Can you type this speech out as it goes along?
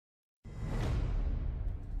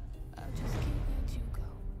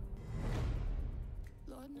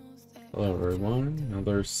Hello everyone,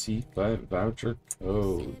 another Seafight Voucher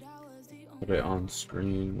code. Put it on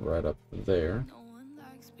screen right up there.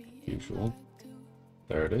 Usual.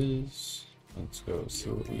 There it is. Let's go see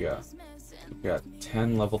what we got. We got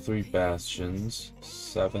 10 level 3 Bastions,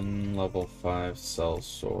 7 level 5 Cell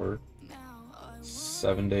Sword,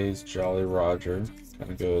 7 days Jolly Roger,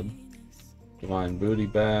 kinda good. Divine Booty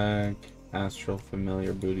Bag, Astral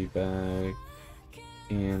Familiar Booty Bag,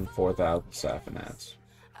 and 4,000 Safinats.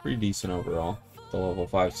 Pretty decent overall. The level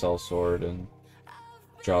 5 Cell Sword and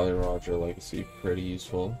Jolly Roger Legacy, pretty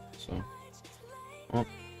useful. So, well,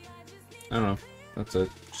 I don't know. That's a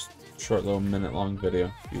just short little minute-long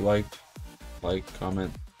video. If you like,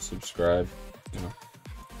 comment, subscribe. You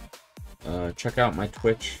know, check out my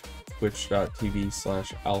Twitch,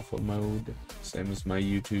 twitch.tv/alphamode. Same as my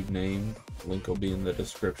YouTube name. Link will be in the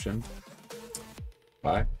description.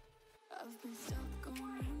 Bye.